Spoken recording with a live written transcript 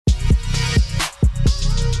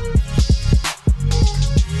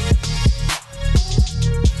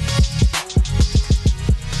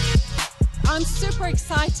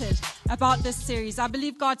excited about this series. I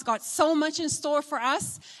believe God's got so much in store for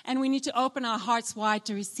us, and we need to open our hearts wide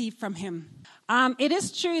to receive from Him. It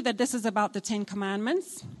is true that this is about the 10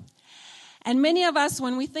 Commandments. And many of us,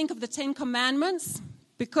 when we think of the 10 Commandments,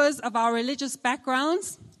 because of our religious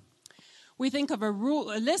backgrounds, we think of a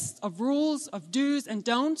list of rules, of do's and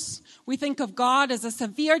don'ts. We think of God as a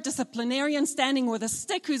severe disciplinarian standing with a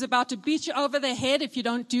stick who's about to beat you over the head if you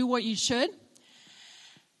don't do what you should.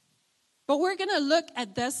 But we're going to look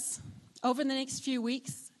at this over the next few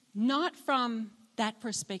weeks, not from that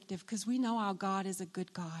perspective, because we know our God is a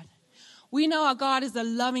good God. We know our God is a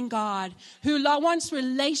loving God who wants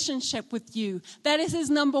relationship with you. That is His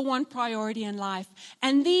number one priority in life.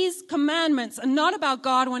 And these commandments are not about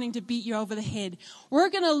God wanting to beat you over the head. We're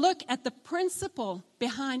going to look at the principle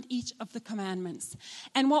behind each of the commandments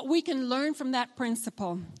and what we can learn from that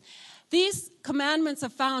principle. These commandments are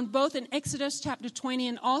found both in Exodus chapter 20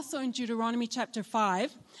 and also in Deuteronomy chapter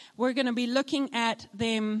 5. We're going to be looking at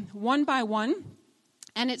them one by one.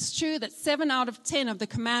 And it's true that 7 out of 10 of the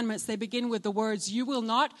commandments, they begin with the words, you will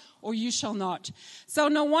not or you shall not. So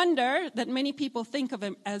no wonder that many people think of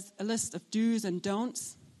them as a list of do's and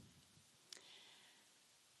don'ts.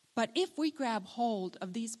 But if we grab hold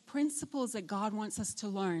of these principles that God wants us to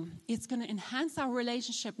learn, it's going to enhance our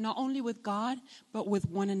relationship not only with God, but with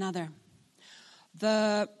one another.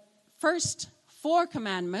 The first 4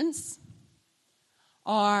 commandments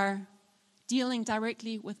are dealing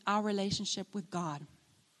directly with our relationship with God.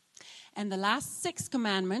 And the last 6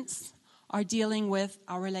 commandments are dealing with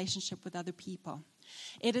our relationship with other people.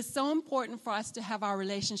 It is so important for us to have our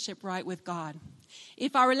relationship right with God.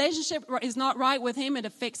 If our relationship is not right with Him, it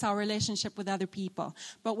affects our relationship with other people.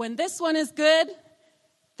 But when this one is good,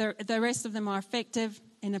 the rest of them are effective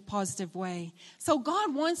in a positive way. So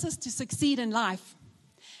God wants us to succeed in life.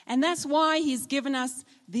 And that's why He's given us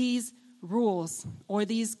these rules or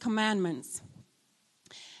these commandments.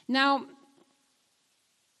 Now,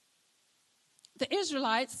 the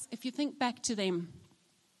Israelites, if you think back to them,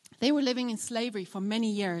 they were living in slavery for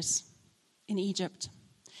many years in Egypt.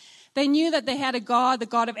 They knew that they had a God, the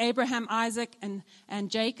God of Abraham, Isaac, and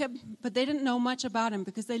Jacob, but they didn't know much about Him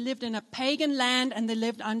because they lived in a pagan land and they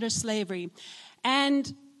lived under slavery.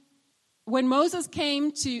 And when Moses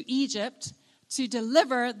came to Egypt to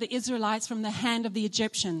deliver the Israelites from the hand of the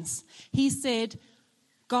Egyptians, he said,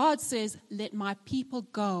 God says, let my people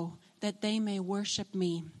go that they may worship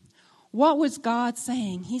me. What was God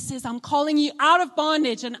saying? He says, I'm calling you out of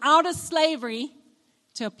bondage and out of slavery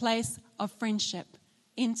to a place of friendship,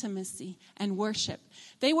 intimacy, and worship.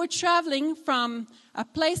 They were traveling from a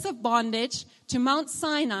place of bondage to Mount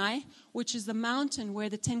Sinai, which is the mountain where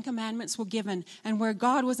the 10 Commandments were given and where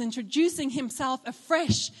God was introducing Himself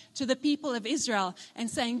afresh to the people of Israel and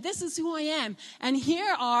saying, this is who I am. And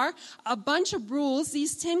here are a bunch of rules,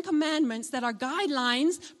 these 10 Commandments that are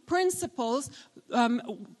guidelines, principles,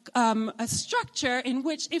 a structure in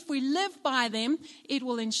which if we live by them, it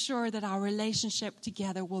will ensure that our relationship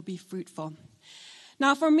together will be fruitful.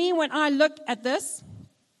 Now, for me, when I look at this,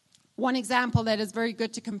 one example that is very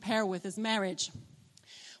good to compare with is marriage.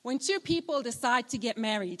 When 2 people decide to get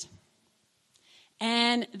married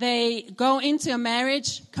and they go into a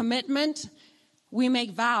marriage commitment, we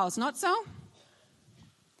make vows, not so?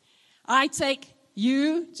 I take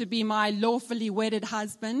you to be my lawfully wedded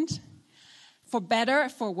husband, for better,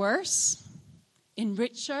 for worse,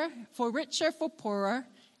 for richer, for poorer,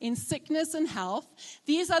 in sickness and health.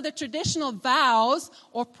 These are the traditional vows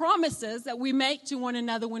or promises that we make to one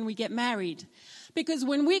another when we get married. Because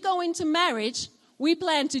when we go into marriage, we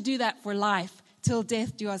plan to do that for life, till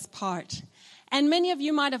death do us part. And many of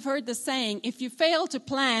you might have heard the saying, if you fail to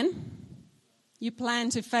plan, you plan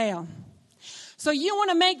to fail. So you want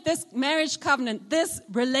to make this marriage covenant, this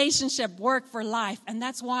relationship work for life. And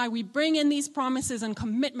that's why we bring in these promises and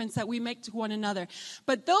commitments that we make to one another.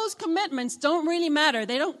 But those commitments don't really matter.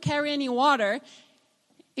 They don't carry any water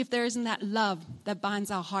if there isn't that love that binds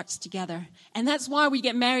our hearts together. And that's why we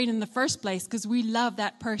get married in the first place, because we love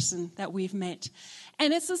that person that we've met.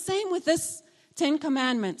 And it's the same with this 10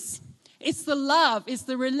 Commandments. It's the love, it's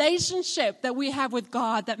the relationship that we have with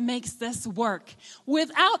God that makes this work.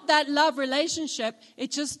 Without that love relationship,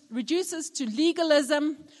 it just reduces to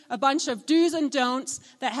legalism, a bunch of do's and don'ts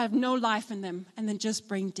that have no life in them, and then just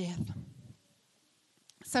bring death.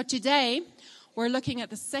 So today, we're looking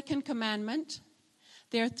at the 2nd commandment.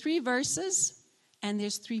 There are 3 verses, and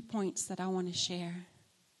there's 3 points that I want to share.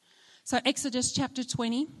 So Exodus chapter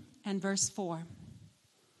 20 and verse 4,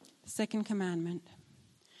 the 2nd commandment.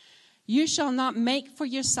 You shall not make for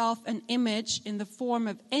yourself an image in the form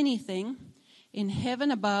of anything in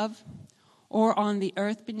heaven above or on the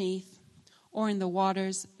earth beneath or in the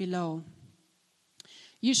waters below.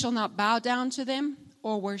 You shall not bow down to them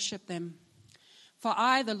or worship them. For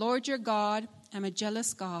I, the Lord your God, am a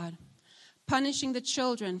jealous God, punishing the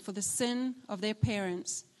children for the sin of their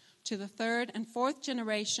parents to the third and fourth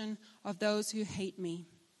generation of those who hate me,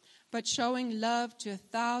 but showing love to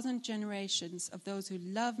 1,000 generations of those who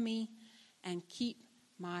love me and keep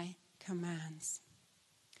my commands.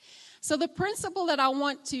 So the principle that I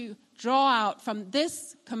want to draw out from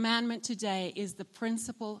this commandment today is the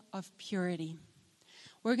principle of purity.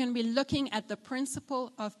 We're going to be looking at the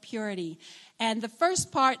principle of purity. And the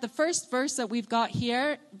first verse that we've got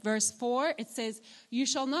here, verse 4, it says, "You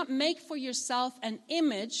shall not make for yourself an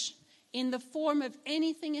image in the form of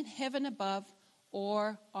anything in heaven above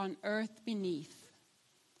or on earth beneath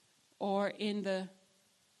or in the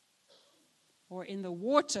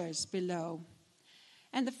waters below."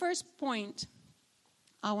 And the first point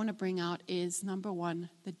I want to bring out is, number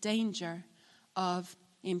one, the danger of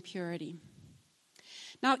impurity.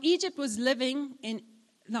 Now, the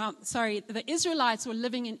Israelites were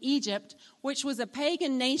living in Egypt, which was a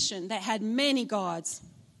pagan nation that had many gods.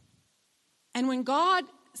 And when God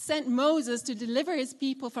sent Moses to deliver his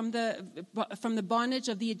people from the bondage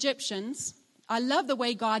of the Egyptians, I love the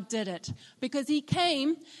way God did it, because he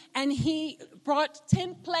came and he brought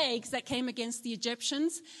 10 plagues that came against the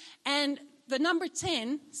Egyptians. And the number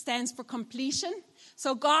 10 stands for completion.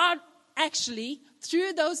 So God actually,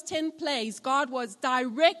 through those 10 plagues, God was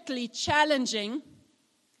directly challenging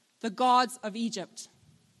the gods of Egypt.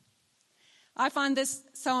 I find this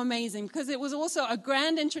so amazing because it was also a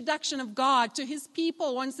grand introduction of God to his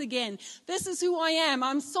people once again. This is who I am.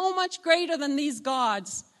 I'm so much greater than these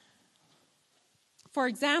gods. For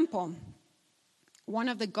example, one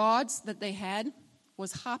of the gods that they had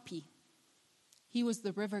was Hapi. He was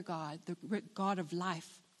the river god, the god of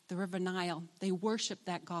life, the river Nile. They worshiped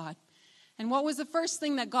that god. And what was the first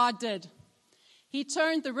thing that God did? He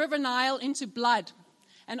turned the river Nile into blood,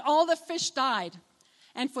 and all the fish died.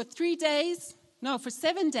 And for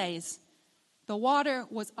 7 days, the water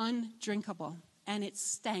was undrinkable, and it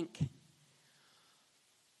stank.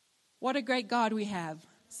 What a great God we have.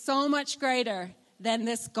 So much greater than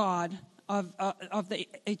this god of the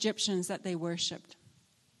Egyptians that they worshipped.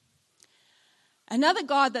 Another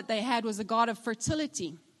god that they had was a god of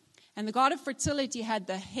fertility. And the god of fertility had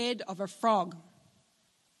the head of a frog.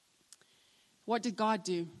 What did God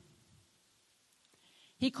do?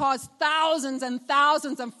 He caused thousands and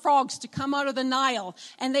thousands of frogs to come out of the Nile.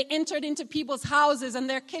 And they entered into people's houses and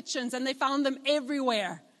their kitchens, and they found them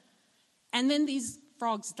everywhere. And then these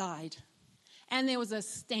frogs died. And there was a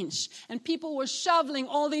stench. And people were shoveling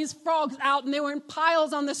all these frogs out, and they were in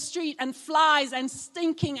piles on the street, and flies and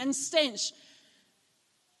stinking and stench.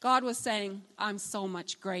 God was saying, I'm so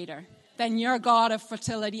much greater than your God of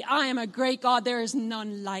fertility. I am a great God. There is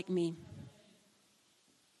none like me.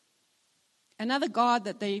 Another God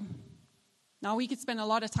that now we could spend a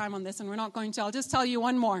lot of time on this, and we're not going to. I'll just tell you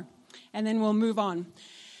one more, and then we'll move on.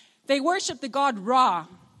 They worship the god Ra,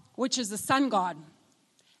 which is the sun god.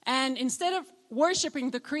 And instead of worshiping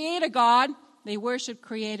the creator God, they worship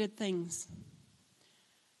created things.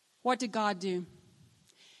 What did God do?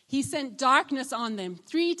 He sent darkness on them.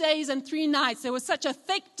 3 days and 3 nights. There was such a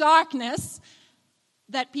thick darkness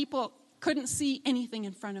that people couldn't see anything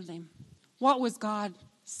in front of them. What was God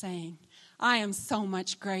saying? I am so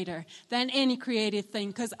much greater than any created thing,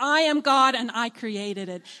 because I am God and I created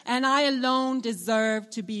it, and I alone deserve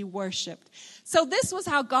to be worshipped. So this was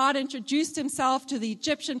how God introduced himself to the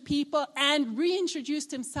Egyptian people and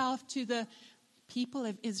reintroduced himself to the people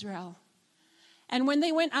of Israel. And when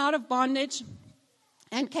they went out of bondage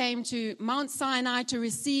and came to Mount Sinai to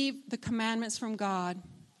receive the commandments from God,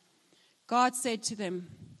 God said to them,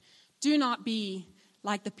 do not be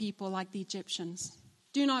like the people, like the Egyptians.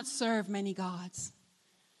 Do not serve many gods,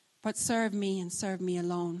 but serve me and serve me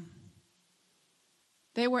alone.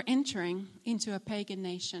 They were entering into a pagan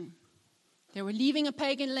nation. They were leaving a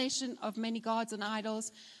pagan nation of many gods and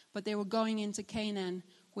idols, but they were going into Canaan,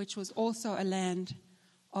 which was also a land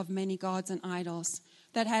of many gods and idols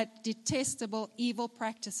that had detestable evil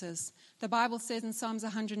practices. The Bible says in Psalms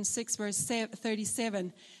 106, verse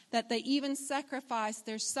 37, that they even sacrificed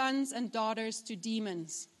their sons and daughters to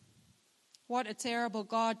demons. What a terrible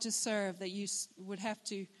God to serve, that you would have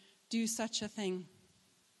to do such a thing.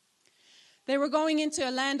 They were going into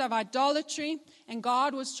a land of idolatry, and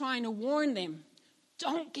God was trying to warn them,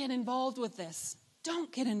 don't get involved with this.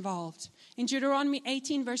 Don't get involved. In Deuteronomy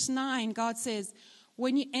 18, verse 9, God says,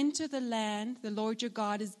 when you enter the land the Lord your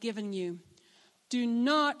God has given you, do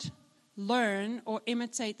not learn or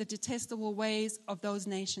imitate the detestable ways of those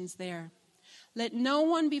nations there. Let no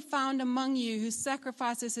one be found among you who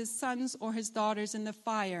sacrifices his sons or his daughters in the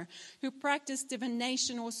fire, who practice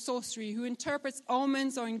divination or sorcery, who interprets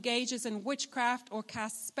omens or engages in witchcraft or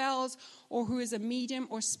casts spells, or who is a medium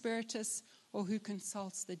or spiritist, or who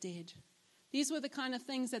consults the dead. These were the kind of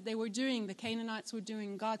things that they were doing, the Canaanites were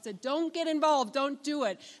doing. God said, don't get involved, don't do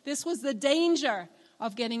it. This was the danger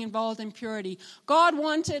of getting involved in purity. God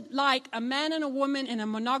wanted, like a man and a woman in a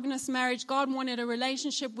monogamous marriage, God wanted a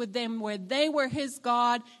relationship with them where they were his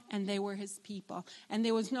God and they were his people. And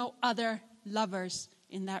there was no other lovers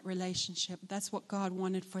in that relationship. That's what God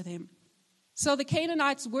wanted for them. So the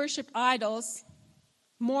Canaanites worshipped idols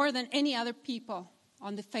more than any other people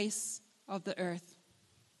on the face of the earth.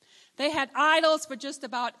 They had idols for just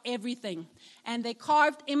about everything, and they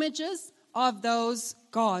carved images of those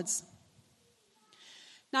gods.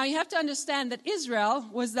 Now, you have to understand that Israel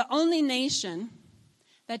was the only nation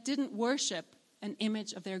that didn't worship an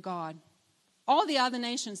image of their God. All the other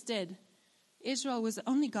nations did. Israel was the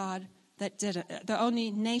only God that didn't, the only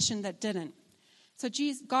nation that didn't. So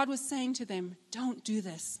God was saying to them, don't do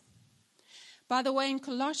this. By the way, in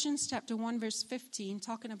Colossians chapter 1, verse 15,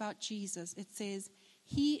 talking about Jesus, it says,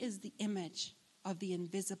 he is the image of the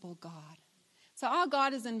invisible God. So our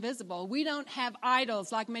God is invisible. We don't have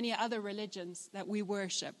idols like many other religions that we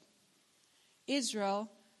worship.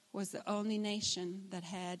 Israel was the only nation that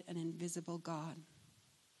had an invisible God.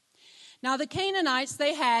 Now the Canaanites,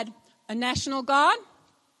 they had a national God,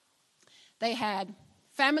 they had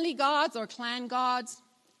family gods or clan gods,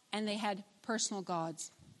 and they had personal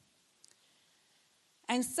gods.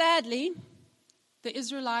 And sadly, the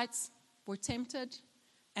Israelites were tempted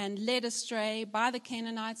and led astray by the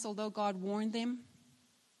Canaanites, although God warned them.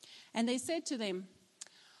 And they said to them,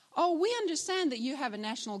 oh, we understand that you have a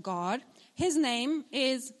national God. His name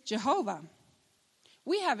is Jehovah.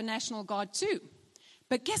 We have a national God too.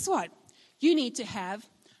 But guess what? You need to have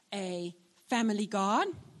a family God,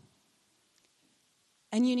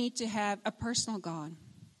 and you need to have a personal God.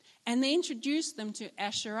 And they introduced them to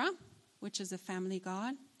Asherah, which is a family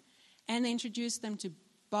God, and they introduced them to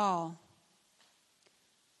Baal.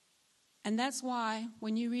 And that's why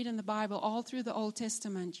when you read in the Bible, all through the Old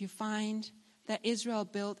Testament, you find that Israel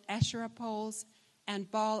built Asherah poles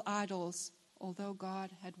and Baal idols, although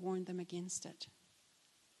God had warned them against it.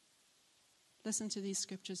 Listen to these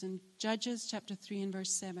scriptures in Judges chapter 3 and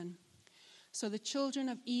verse 7. So the children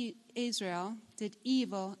of Israel did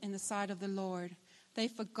evil in the sight of the Lord. They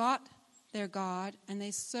forgot their God, and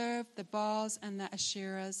they served the Baals and the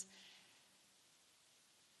Asherahs.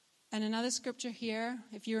 And another scripture here,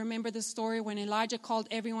 if you remember the story when Elijah called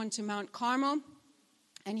everyone to Mount Carmel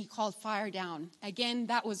and he called fire down. Again,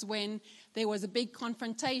 that was when there was a big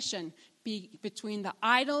confrontation between the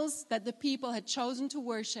idols that the people had chosen to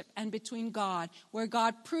worship and between God, where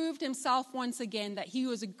God proved himself once again that he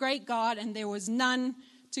was a great God and there was none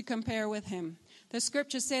to compare with him. The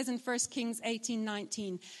scripture says in 1 Kings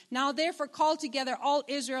 18:19, now therefore call together all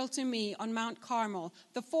Israel to me on Mount Carmel,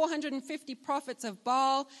 the 450 prophets of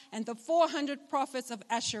Baal and the 400 prophets of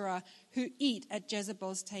Asherah who eat at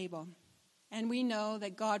Jezebel's table. And we know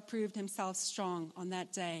that God proved himself strong on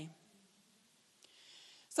that day.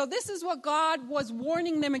 So this is what God was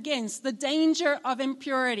warning them against, the danger of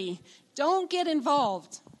impurity. Don't get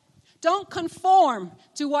involved. Don't conform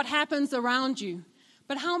to what happens around you.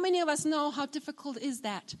 But how many of us know how difficult is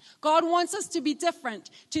that? God wants us to be different,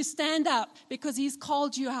 to stand up because he's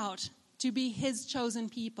called you out to be his chosen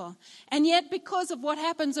people. And yet because of what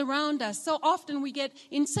happens around us, so often we get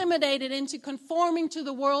intimidated into conforming to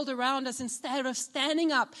the world around us instead of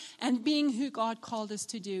standing up and being who God called us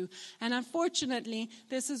to do. And unfortunately,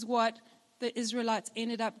 this is what the Israelites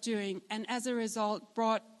ended up doing. And as a result,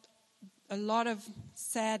 brought a lot of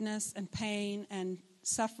sadness and pain and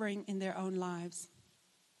suffering in their own lives.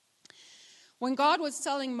 When God was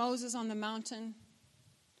telling Moses on the mountain,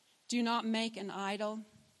 do not make an idol,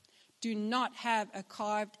 do not have a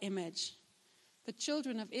carved image, the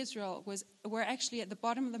children of Israel were actually at the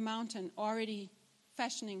bottom of the mountain already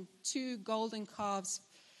fashioning 2 golden calves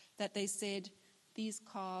that they said, these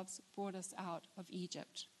calves brought us out of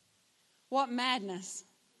Egypt. What madness.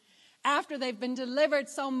 After they've been delivered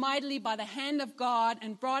so mightily by the hand of God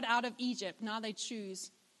and brought out of Egypt, now they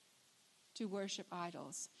choose to worship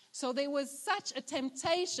idols. So there was such a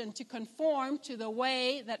temptation to conform to the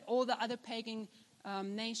way that all the other pagan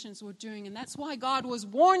nations were doing. And that's why God was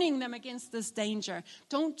warning them against this danger.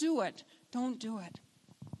 Don't do it. Don't do it.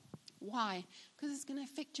 Why? Because it's going to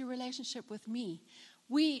affect your relationship with me.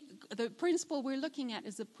 The principle we're looking at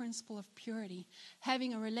is the principle of purity.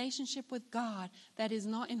 Having a relationship with God that is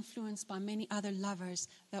not influenced by many other lovers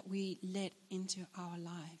that we let into our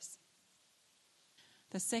lives.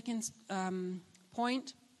 The second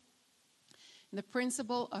point, the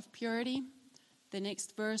principle of purity, the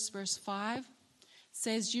next verse, verse 5,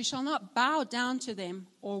 says, "You shall not bow down to them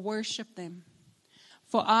or worship them.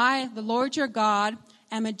 For I, the Lord your God,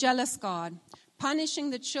 am a jealous God, punishing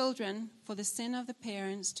the children for the sin of the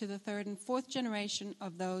parents to the third and fourth generation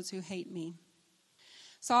of those who hate me."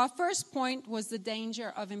 So our first point was the danger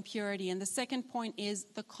of impurity, and the second point is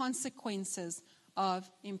the consequences of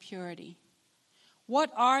impurity.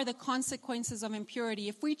 What are the consequences of impurity?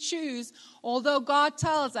 If we choose, although God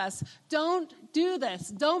tells us, don't do this,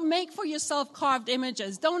 don't make for yourself carved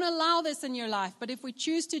images, don't allow this in your life, but if we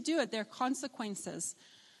choose to do it, there are consequences.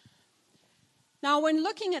 Now, when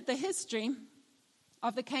looking at the history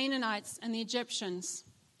of the Canaanites and the Egyptians,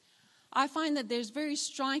 I find that there's very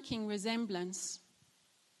striking resemblance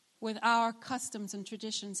with our customs and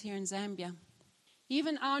traditions here in Zambia.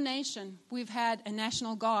 Even our nation, we've had a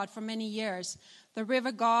national god for many years, the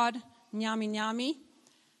river god Nyami Nyami,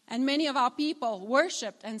 and many of our people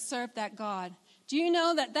worshipped and served that god. Do you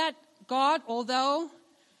know that that god, although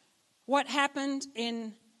what happened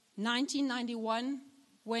in 1991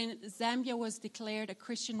 when Zambia was declared a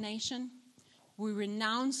Christian nation, we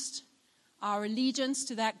renounced our allegiance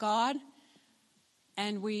to that god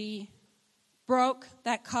and we broke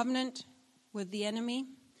that covenant with the enemy,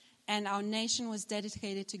 and our nation was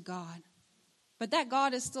dedicated to God. But that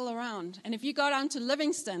God is still around. And if you go down to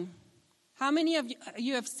Livingston, how many of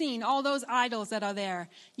you have seen all those idols that are there?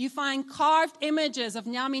 You find carved images of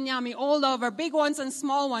Nyami Nyami all over, big ones and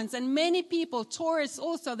small ones. And many people, tourists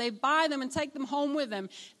also, they buy them and take them home with them,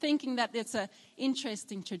 thinking that it's an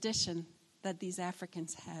interesting tradition that these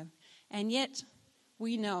Africans have. And yet,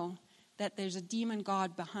 we know that there's a demon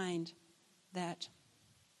god behind that.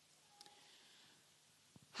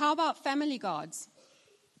 How about family gods?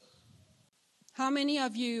 How many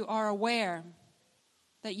of you are aware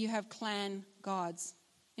that you have clan gods?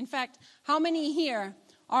 In fact, how many here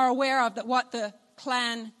are aware of what the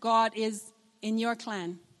clan god is in your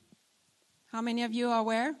clan? How many of you are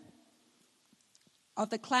aware of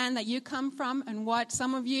the clan that you come from and what?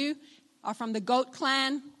 Some of you are from the goat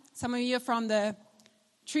clan. Some of you are from the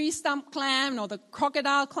tree stump clan or the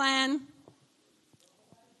crocodile clan.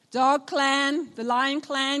 Dog clan, the lion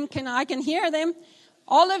clan, I can hear them.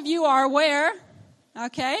 All of you are aware,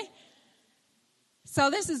 okay? So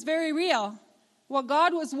this is very real. What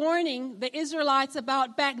God was warning the Israelites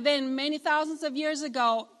about back then, many thousands of years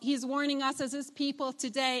ago, He's warning us as His people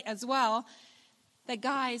today as well, that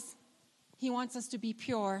guys, He wants us to be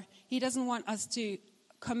pure. He doesn't want us to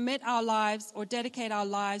commit our lives or dedicate our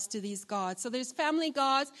lives to these gods. So there's family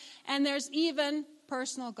gods and there's even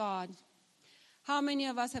personal God. How many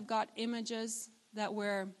of us have got images that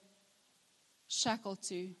we're shackled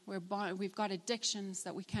to? We've got addictions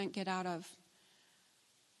that we can't get out of,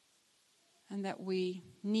 and that we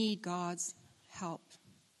need God's help.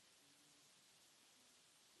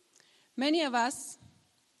 Many of us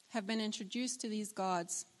have been introduced to these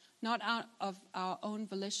gods, not out of our own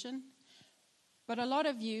volition, but a lot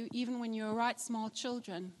of you, even when you were right small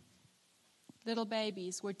children, little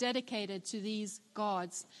babies, were dedicated to these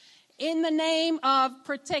gods in the name of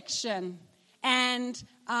protection and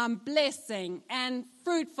blessing and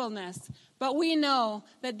fruitfulness. But we know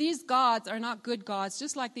that these gods are not good gods,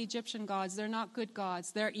 just like the Egyptian gods. They're not good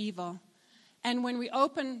gods. They're evil. And when we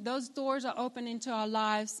open, those doors are open into our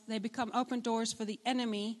lives. They become open doors for the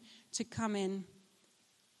enemy to come in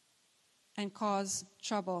and cause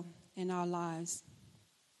trouble in our lives.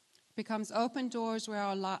 It becomes open doors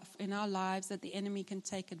in our lives that the enemy can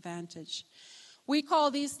take advantage. We call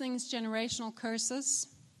these things generational curses,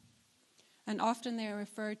 and often they are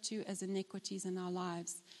referred to as iniquities in our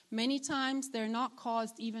lives. Many times they're not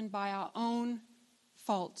caused even by our own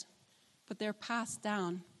fault, but they're passed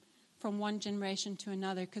down from one generation to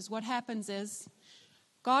another. Because what happens is,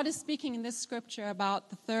 God is speaking in this scripture about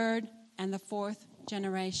the third and the fourth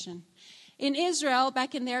generation. In Israel,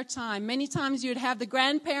 back in their time, many times you'd have the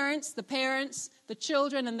grandparents, the parents, the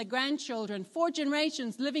children, and the grandchildren, 4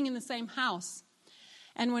 generations living in the same house.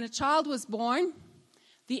 And when a child was born,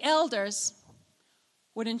 the elders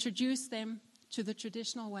would introduce them to the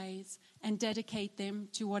traditional ways and dedicate them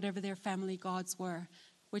to whatever their family gods were,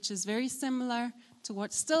 which is very similar to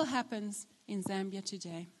what still happens in Zambia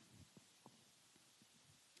today.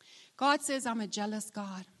 God says, I'm a jealous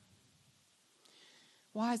God.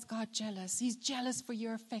 Why is God jealous? He's jealous for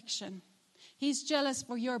your affection. He's jealous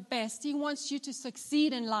for your best. He wants you to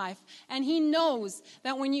succeed in life. And He knows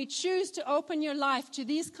that when you choose to open your life to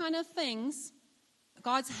these kind of things,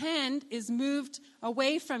 God's hand is moved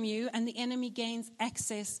away from you and the enemy gains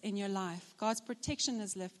access in your life. God's protection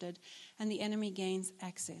is lifted and the enemy gains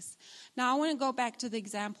access. Now I want to go back to the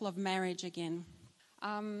example of marriage again.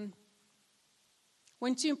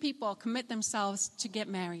 When two people commit themselves to get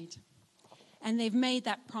married and they've made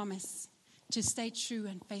that promise to stay true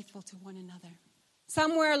and faithful to one another.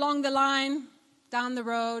 Somewhere along the line, down the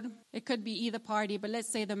road, it could be either party, but let's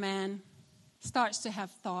say the man starts to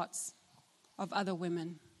have thoughts of other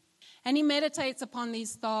women. And he meditates upon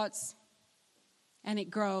these thoughts, and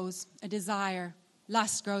it grows. A desire,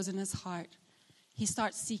 lust grows in his heart. He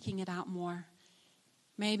starts seeking it out more.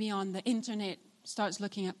 Maybe on the internet, starts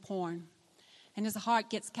looking at porn. And his heart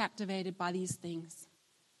gets captivated by these things.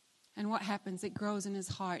 And what happens? It grows in his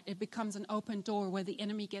heart. It becomes an open door where the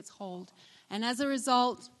enemy gets hold. And as a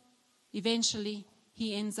result, eventually,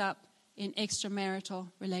 he ends up in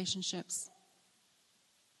extramarital relationships.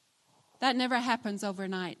 That never happens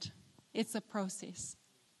overnight. It's a process.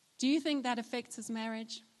 Do you think that affects his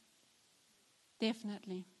marriage?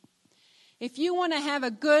 Definitely. If you want to have a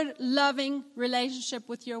good, loving relationship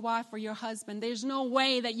with your wife or your husband, there's no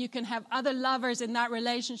way that you can have other lovers in that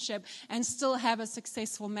relationship and still have a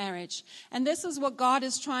successful marriage. And this is what God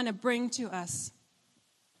is trying to bring to us.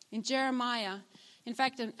 In Jeremiah, in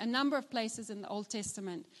fact, in a number of places in the Old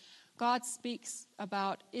Testament, God speaks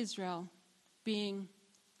about Israel being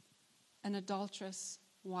an adulterous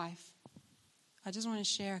wife. I just want to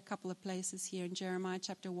share a couple of places here in Jeremiah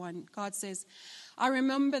chapter 1. God says, I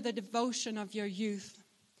remember the devotion of your youth,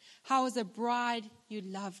 how as a bride you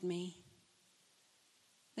loved me.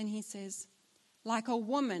 Then he says, like a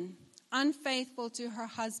woman unfaithful to her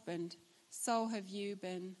husband, so have you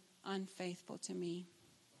been unfaithful to me.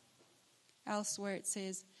 Elsewhere it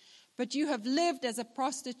says, but you have lived as a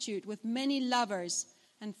prostitute with many lovers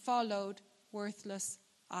and followed worthless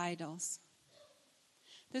idols.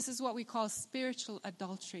 This is what we call spiritual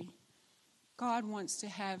adultery. God wants to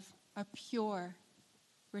have a pure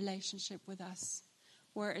relationship with us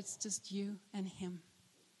where it's just you and him.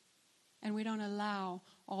 And we don't allow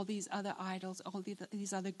all these other idols, all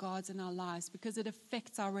these other gods in our lives because it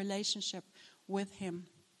affects our relationship with him.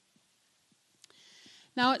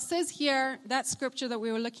 Now it says here, that scripture that we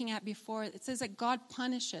were looking at before, it says that God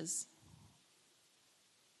punishes.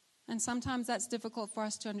 And sometimes that's difficult for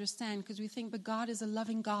us to understand because we think, but God is a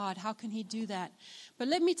loving God. How can he do that? But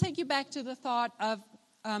let me take you back to the thought of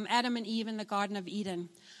Adam and Eve in the Garden of Eden.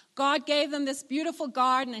 God gave them this beautiful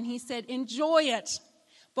garden and he said, enjoy it.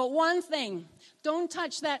 But one thing, don't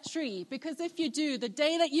touch that tree because if you do, the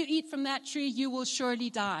day that you eat from that tree, you will surely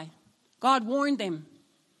die. God warned them.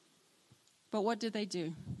 But what did they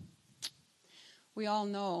do? We all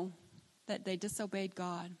know that they disobeyed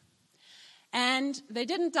God. And they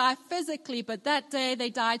didn't die physically, but that day they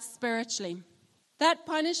died spiritually. That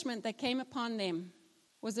punishment that came upon them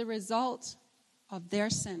was a result of their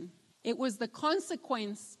sin. It was the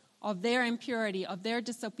consequence of their impurity, of their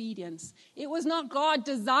disobedience. It was not God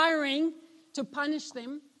desiring to punish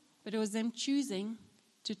them, but it was them choosing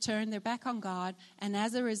to turn their back on God. And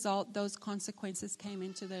as a result, those consequences came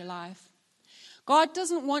into their life. God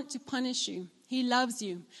doesn't want to punish you. He loves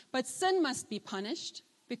you. But sin must be punished.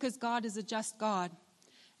 Because God is a just God.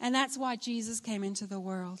 And that's why Jesus came into the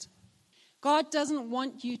world. God doesn't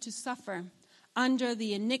want you to suffer under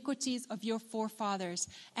the iniquities of your forefathers.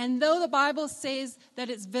 And though the Bible says that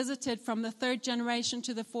it's visited from the 3rd generation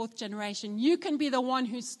to the 4th generation, you can be the one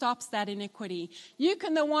who stops that iniquity. You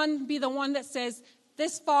can be the one that says,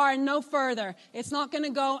 this far and no further. It's not going to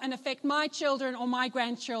go and affect my children or my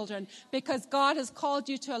grandchildren because God has called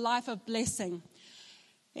you to a life of blessing.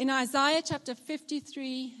 In Isaiah chapter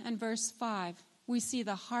 53 and verse 5, we see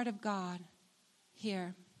the heart of God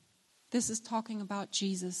here. This is talking about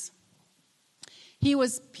Jesus. He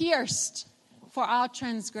was pierced for our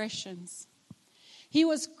transgressions. He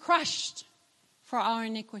was crushed for our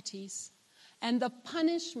iniquities. And the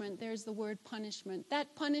punishment, there's the word punishment,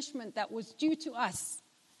 that punishment that was due to us,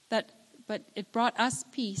 but it brought us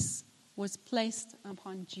peace, was placed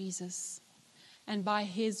upon Jesus. And by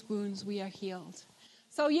his wounds we are healed.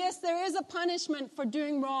 So yes, there is a punishment for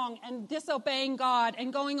doing wrong and disobeying God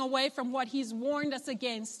and going away from what he's warned us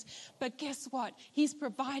against. But guess what? He's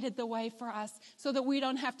provided the way for us so that we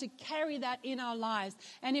don't have to carry that in our lives.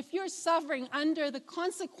 And if you're suffering under the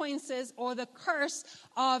consequences or the curse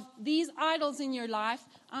of these idols in your life,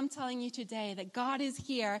 I'm telling you today that God is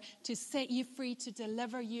here to set you free, to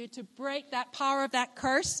deliver you, to break that power of that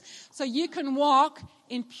curse so you can walk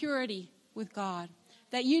in purity with God.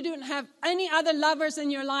 That you don't have any other lovers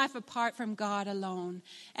in your life apart from God alone.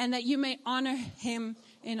 And that you may honor him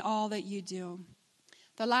in all that you do.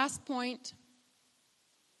 The last point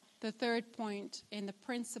The third point in the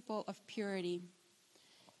principle of purity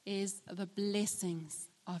is the blessings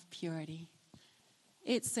of purity.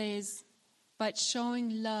 It says, but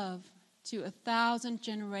showing love to 1,000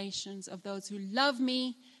 generations of those who love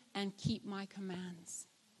me and keep my commands.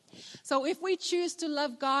 So if we choose to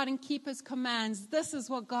love God and keep his commands, this is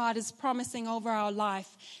what God is promising over our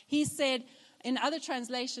life. He said, in other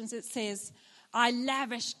translations it says, I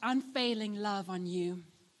lavish unfailing love on you.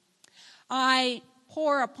 I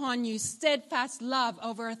pour upon you steadfast love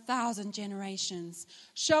over 1,000 generations,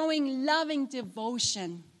 showing loving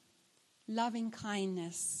devotion, loving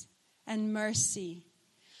kindness, and mercy.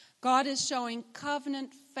 God is showing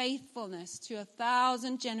covenant faithfulness to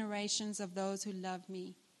 1,000 generations of those who love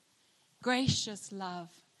me. Gracious love.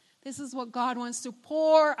 This is what God wants to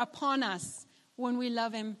pour upon us when we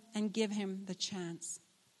love him and give him the chance.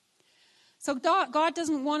 So God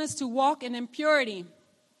doesn't want us to walk in impurity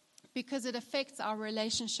because it affects our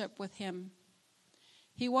relationship with him.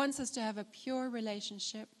 He wants us to have a pure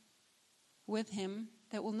relationship with him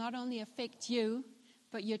that will not only affect you,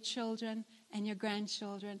 but your children and your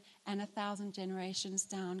grandchildren and 1,000 generations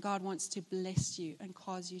down. God wants to bless you and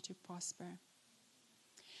cause you to prosper.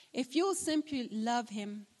 If you'll simply love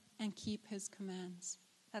him and keep his commands,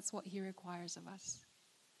 that's what he requires of us.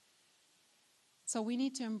 So we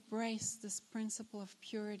need to embrace this principle of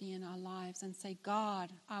purity in our lives and say, God,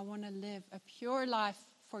 I want to live a pure life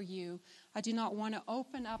for you. I do not want to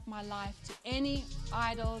open up my life to any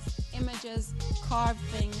idols, images, carved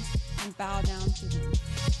things, and bow down to them.